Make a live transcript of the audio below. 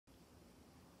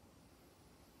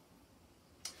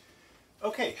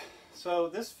Okay, so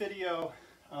this video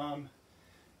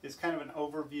is kind of an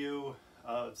overview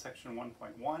of section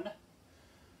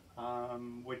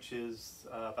 1.1, which is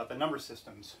about the number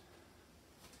systems.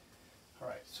 All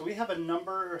right, so we have a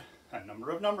number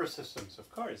of number systems, of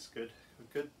course. Good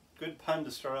pun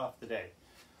to start off the day.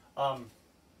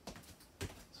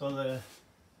 So the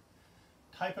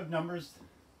type of numbers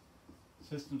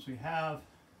systems we have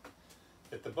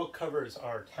that the book covers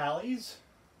are tallies.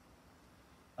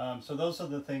 So those are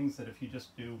the things that if you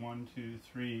just do 1, 2,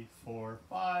 3, 4,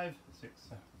 5, 6,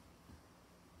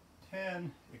 7,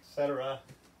 10, etc.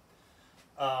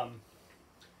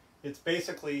 It's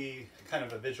basically kind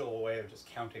of a visual way of just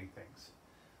counting things.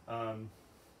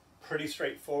 Pretty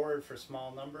straightforward for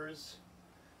small numbers.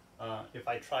 If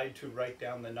I tried to write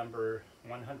down the number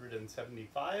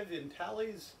 175 in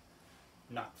tallies,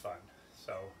 not fun.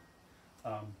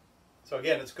 So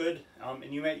again, it's good,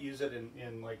 and you might use it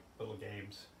in like little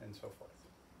games and so forth.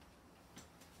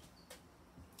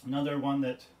 Another one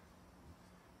that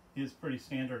is pretty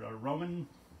standard are Roman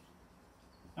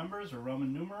numbers or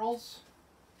Roman numerals.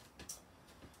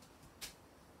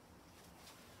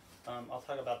 I'll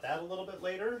talk about that a little bit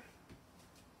later.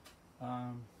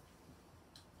 The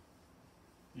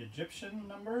Egyptian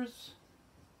numbers.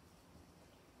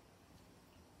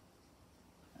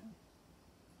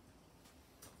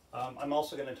 I'm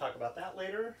also going to talk about that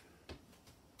later.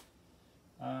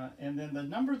 And then the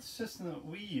number system that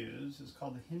we use is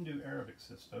called the Hindu-Arabic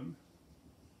system.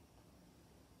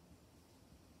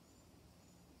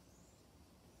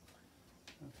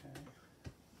 Okay.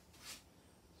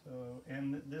 So,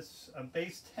 and this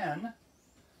base 10.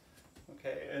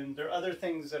 Okay, and there are other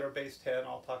things that are base 10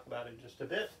 I'll talk about in just a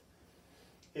bit.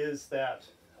 Is that,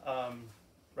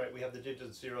 right, we have the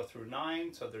digits 0 through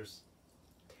 9, so there's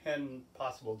 10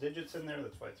 possible digits in there,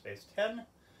 that's why it's base 10.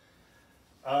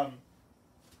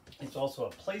 It's also a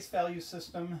place value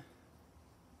system.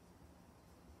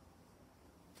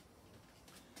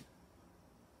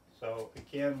 So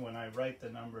again, when I write the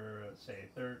number, say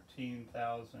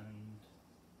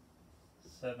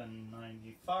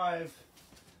 13,795,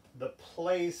 the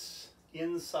place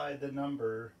inside the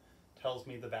number tells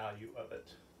me the value of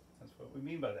it. That's what we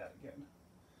mean by that again.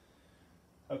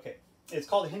 Okay. It's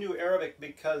called Hindu-Arabic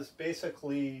because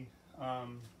basically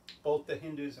both the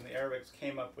Hindus and the Arabics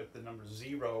came up with the number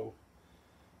 0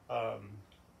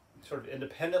 sort of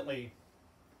independently,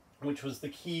 which was the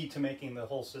key to making the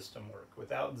whole system work.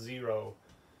 Without 0,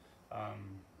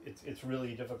 it's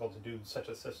really difficult to do such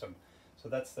a system. So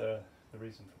that's the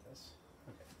reason for this.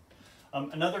 Okay.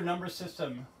 Another number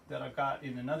system that I've got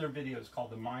in another video is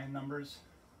called the Mayan numbers.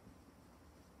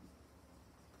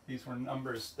 These were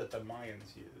numbers that the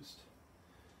Mayans used.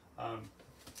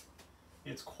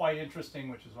 It's quite interesting,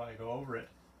 which is why I go over it.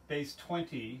 Base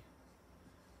 20,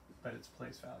 but it's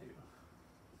place value.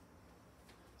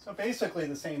 So basically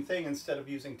the same thing. Instead of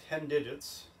using 10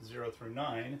 digits, 0 through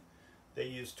 9, they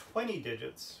use 20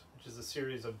 digits, which is a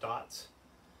series of dots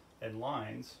and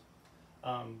lines.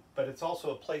 But it's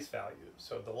also a place value.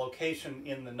 So the location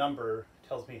in the number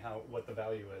tells me what the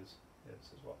value is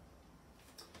as well.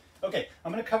 Okay,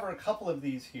 I'm going to cover a couple of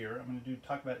these here. I'm going to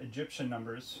talk about Egyptian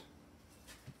numbers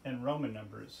and Roman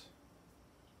numbers.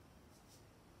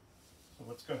 So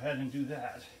let's go ahead and do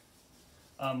that.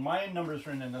 Mayan numbers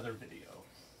are in another video.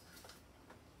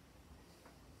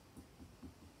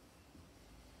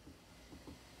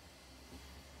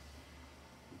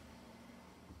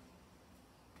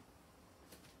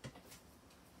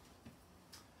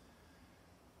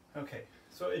 Okay,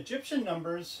 so Egyptian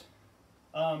numbers,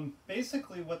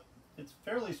 basically it's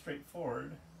fairly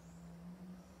straightforward.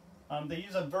 They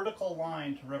use a vertical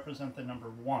line to represent the number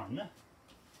 1.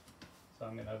 So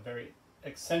I'm going to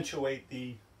accentuate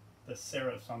the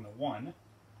serifs on the 1.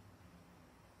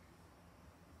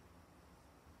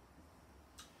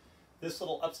 This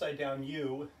little upside down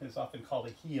U is often called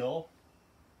a heel.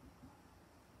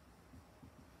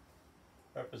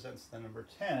 Represents the number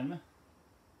 10.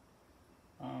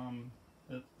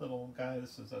 This little guy,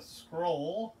 this is a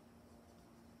scroll.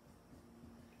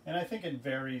 And I think it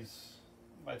varies.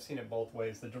 I've seen it both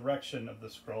ways. The direction of the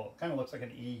scroll, it kind of looks like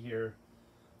an E here.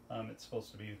 It's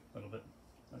supposed to be a little bit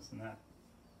less than that.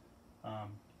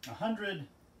 100,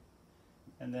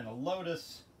 and then a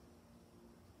lotus.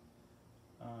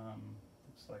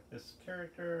 Looks like this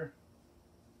character.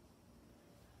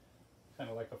 Kind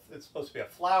of like it's supposed to be a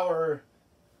flower.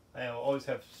 I always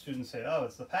have students say, "Oh,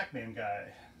 it's the Pac-Man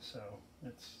guy." So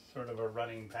it's sort of a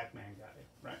running Pac-Man guy,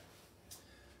 right?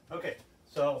 Okay,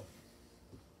 so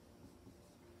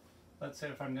let's say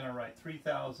if I'm going to write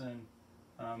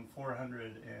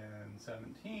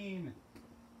 3,417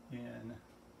 in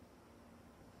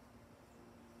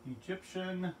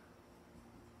Egyptian.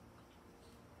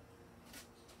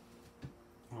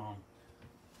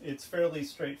 It's fairly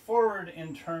straightforward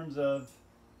in terms of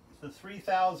the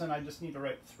 3,000. I just need to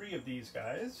write 3 of these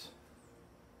guys.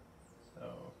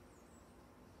 So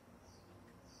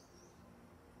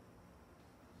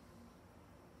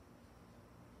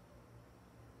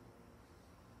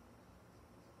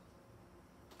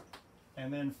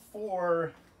and then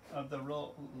 4 of the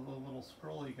little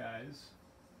scrolly guys.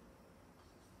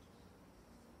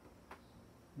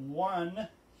 1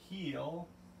 heel,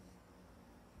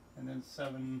 and then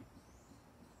 7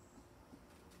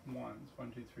 ones.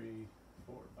 1, 2, 3,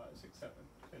 4, 5, 6, 7.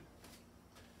 Good.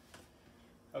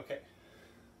 Okay.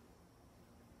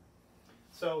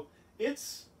 So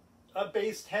it's a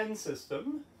base 10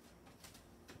 system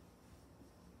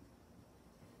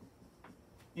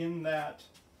in that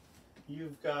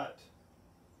you've got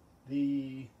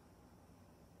the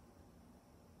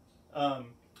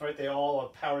right, they all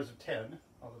have powers of 10,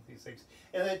 all of these things,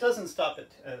 and it doesn't stop at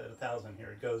 1,000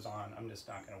 here. It goes on. I'm just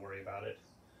not going to worry about it.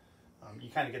 You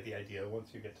kind of get the idea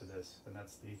once you get to this, and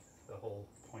that's the whole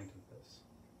point of this.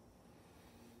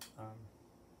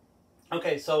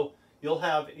 Okay, so you'll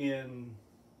have in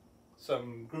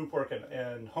some group work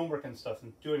and homework and stuff,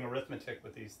 and doing arithmetic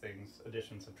with these things,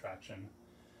 addition, subtraction.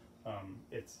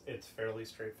 It's fairly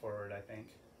straightforward, I think.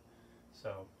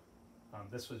 So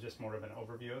this was just more of an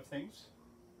overview of things.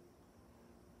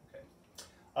 Okay,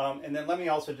 and then let me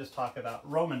also just talk about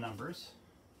Roman numbers.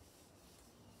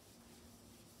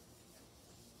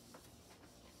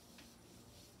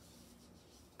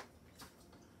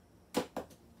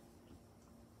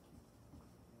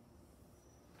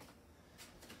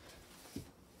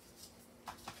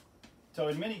 So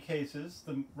in many cases,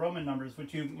 the Roman numbers,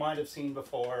 which you might have seen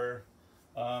before,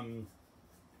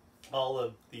 all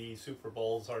of the Super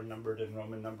Bowls are numbered in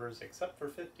Roman numbers except for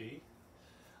 50.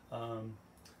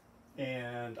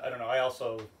 And I don't know, I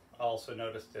also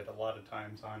noticed it a lot of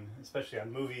times on, especially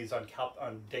on movies, on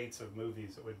dates of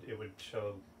movies, it would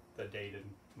show the date in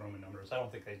Roman numbers. I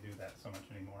don't think they do that so much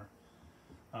anymore.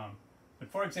 But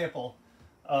for example,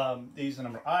 they use the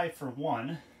number I for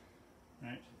 1,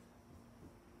 right?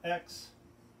 X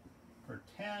for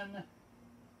 10,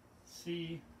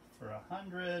 C for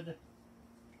 100,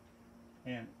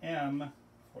 and M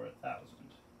for 1,000.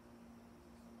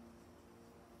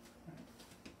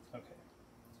 Okay.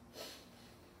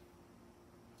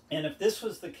 And if this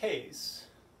was the case,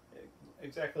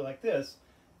 exactly like this,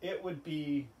 it would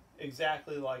be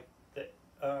exactly like the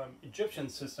Egyptian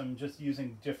system, just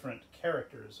using different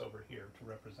characters over here to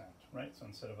represent, right? So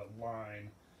instead of a line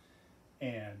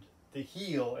and the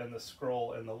heel and the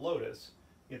scroll and the lotus,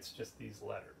 it's just these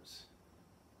letters,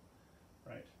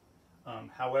 right?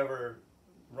 However,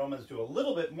 Romans do a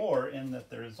little bit more in that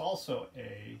there is also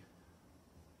a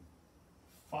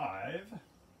 5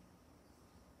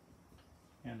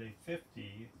 and a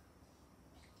 50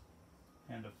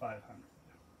 and a 500.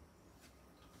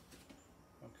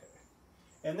 Okay.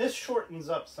 And this shortens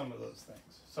up some of those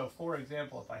things. So for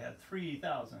example, if I had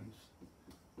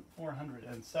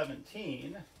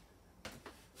 3,417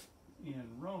 in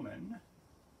Roman,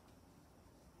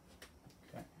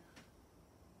 okay,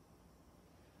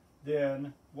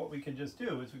 then what we could just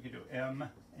do is we could do M,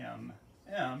 M,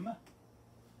 M,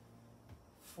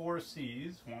 4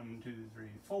 C's, 1, 2, 3,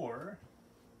 4,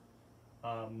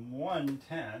 1,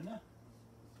 10,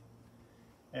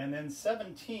 and then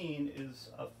 17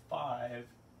 is a 5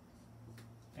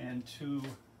 and 2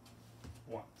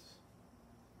 ones.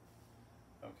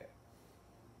 Okay.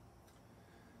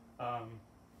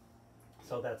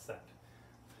 So that's that.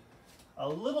 A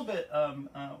little bit,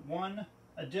 one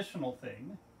additional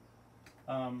thing.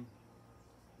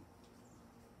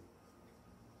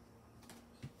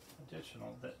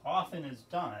 Additional that often is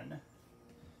done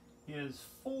is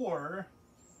 4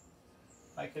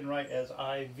 I can write as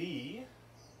IV,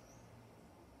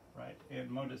 right?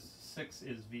 And notice 6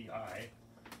 is VI.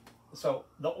 So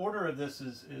the order of this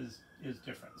is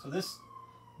different. So this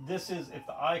is, if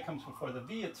the I comes before the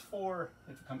V, it's 4.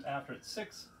 If it comes after, it's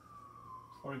 6,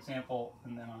 for example.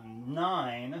 And then on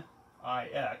 9,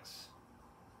 IX,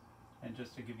 and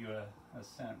just to give you a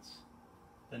sense,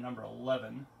 the number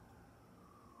 11,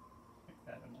 make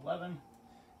that an 11,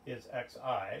 is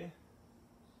XI.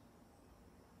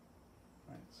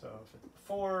 Right, so if it's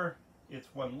before, it's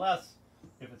 1 less.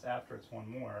 If it's after, it's 1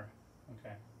 more.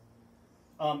 Okay.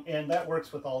 And that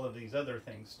works with all of these other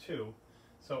things too.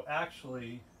 So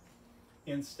actually,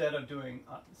 instead of doing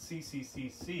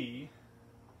CCCC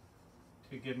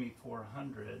to give me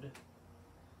 400,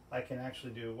 I can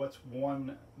actually do what's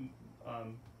 1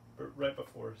 right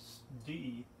before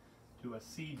D, do a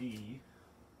CD,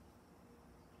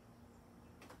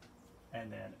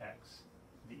 and then X,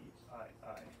 V, I,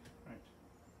 right?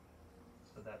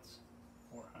 So that's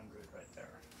 400 right there.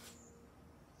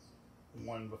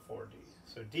 1 before D.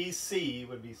 So DC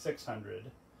would be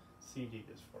 600, CD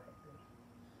is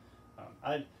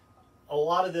 400. A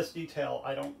lot of this detail,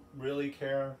 I don't really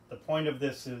care. The point of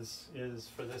this is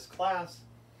for this class,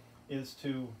 is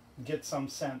to get some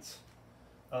sense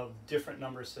of different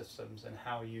number systems and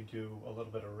how you do a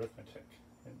little bit of arithmetic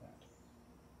in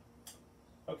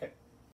that. Okay.